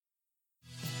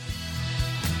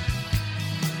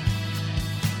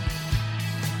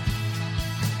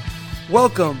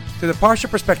Welcome to the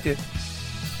Parsha Perspective.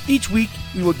 Each week,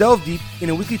 we will delve deep in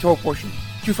a weekly Torah portion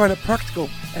to find a practical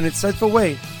and insightful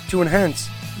way to enhance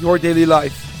your daily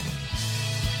life.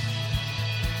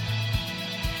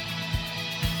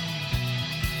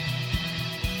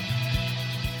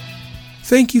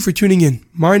 Thank you for tuning in.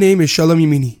 My name is Shalom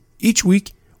Yamini. Each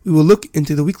week, we will look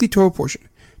into the weekly Torah portion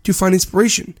to find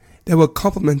inspiration that will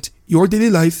complement your daily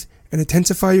life and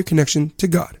intensify your connection to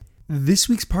God. This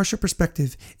week's Parsha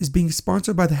Perspective is being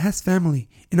sponsored by the Hess family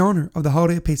in honor of the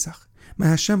holiday of Pesach. May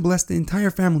Hashem bless the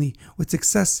entire family with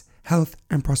success, health,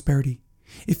 and prosperity.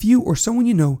 If you or someone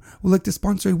you know would like to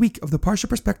sponsor a week of the Parsha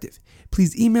Perspective,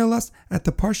 please email us at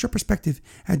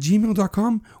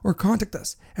theparshaperspective@gmail.com or contact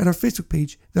us at our Facebook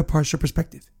page, The Parsha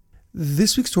Perspective.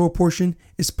 This week's Torah portion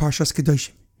is Parshas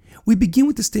Kedoshim. We begin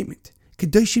with the statement,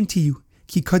 Kedoshim tiyu,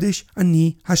 ki kadosh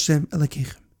ani Hashem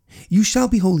Elokeichem. You shall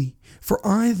be holy, for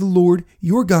I, the Lord,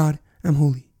 your God, am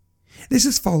holy. This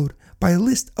is followed by a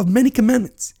list of many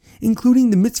commandments, including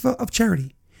the mitzvah of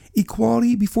charity,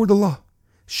 equality before the law,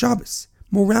 Shabbos,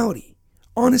 morality,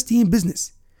 honesty in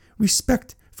business,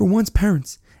 respect for one's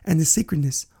parents, and the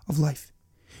sacredness of life.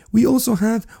 We also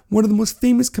have one of the most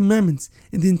famous commandments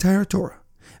in the entire Torah,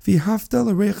 V'ahavta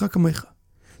l'reacha kamecha,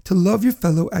 to love your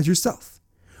fellow as yourself,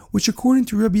 which according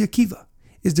to Rabbi Akiva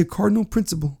is the cardinal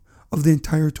principle of the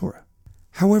entire Torah.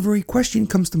 However, a question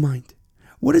comes to mind.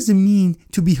 What does it mean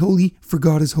to be holy, for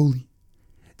God is holy?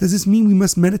 Does this mean we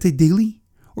must meditate daily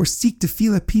or seek to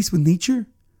feel at peace with nature?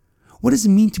 What does it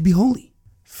mean to be holy?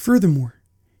 Furthermore,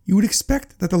 you would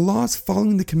expect that the laws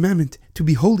following the commandment to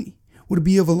be holy would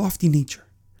be of a lofty nature,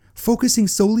 focusing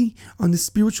solely on the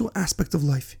spiritual aspect of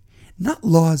life, not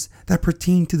laws that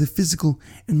pertain to the physical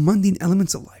and mundane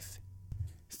elements of life.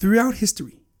 Throughout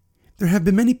history, there have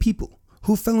been many people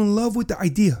who fell in love with the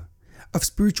idea of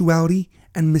spirituality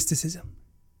and mysticism.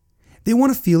 They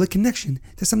want to feel a connection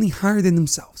to something higher than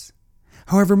themselves.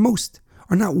 However, most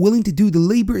are not willing to do the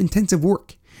labor-intensive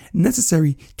work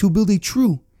necessary to build a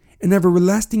true and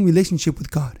everlasting relationship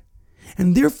with God,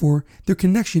 and therefore their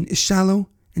connection is shallow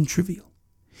and trivial.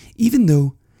 Even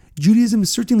though Judaism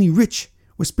is certainly rich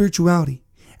with spirituality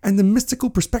and the mystical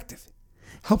perspective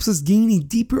helps us gain a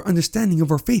deeper understanding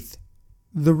of our faith,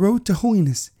 the road to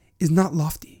holiness is not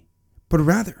lofty, but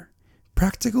rather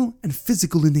practical and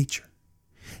physical in nature.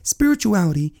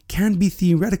 Spirituality can be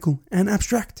theoretical and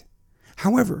abstract.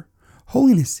 However,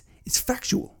 holiness is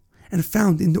factual and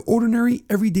found in the ordinary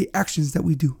everyday actions that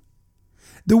we do.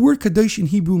 The word kadosh in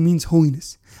Hebrew means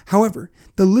holiness. However,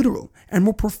 the literal and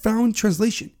more profound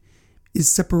translation is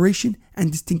separation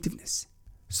and distinctiveness.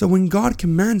 So when God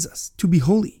commands us to be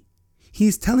holy, He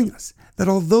is telling us that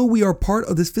although we are part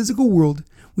of this physical world,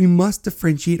 we must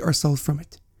differentiate ourselves from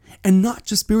it. And not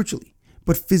just spiritually,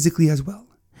 but physically as well.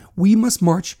 We must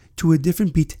march to a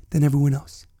different beat than everyone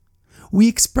else. We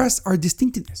express our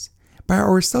distinctiveness by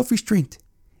our self-restraint,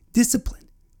 discipline,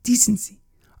 decency,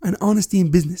 and honesty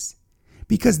in business,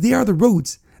 because they are the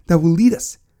roads that will lead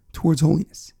us towards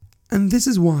holiness. And this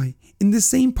is why, in the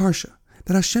same Parsha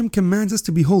that Hashem commands us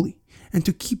to be holy and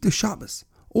to keep the Shabbos,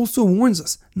 also warns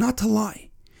us not to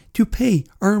lie, to pay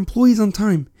our employees on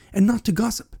time, and not to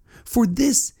gossip, for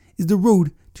this is the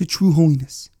road to true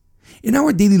holiness. In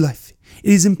our daily life,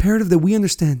 it is imperative that we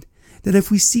understand that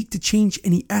if we seek to change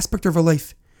any aspect of our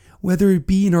life, whether it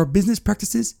be in our business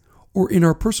practices or in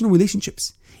our personal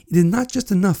relationships, it is not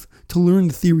just enough to learn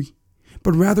the theory,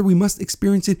 but rather we must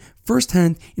experience it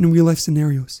firsthand in real-life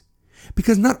scenarios.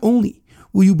 Because not only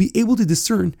will you be able to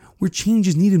discern where change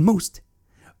is needed most,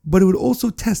 but it would also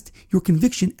test your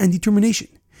conviction and determination,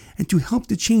 and to help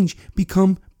the change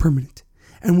become permanent,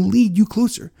 and will lead you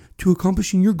closer to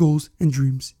accomplishing your goals and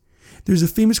dreams. There's a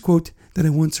famous quote that I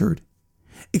once heard.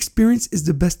 Experience is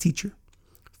the best teacher.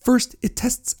 First, it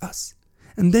tests us,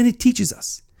 and then it teaches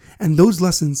us, and those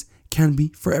lessons can be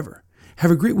forever.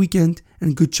 Have a great weekend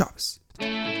and good Shabbos.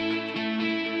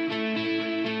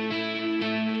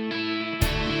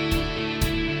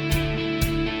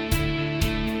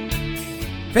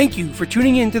 Thank you for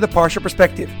tuning in to the Parsha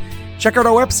Perspective. Check out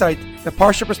our website,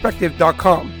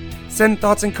 theparshaperspective.com. Send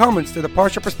thoughts and comments to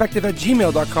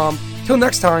theparshaperspective@gmail.com. Till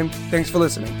next time, thanks for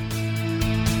listening.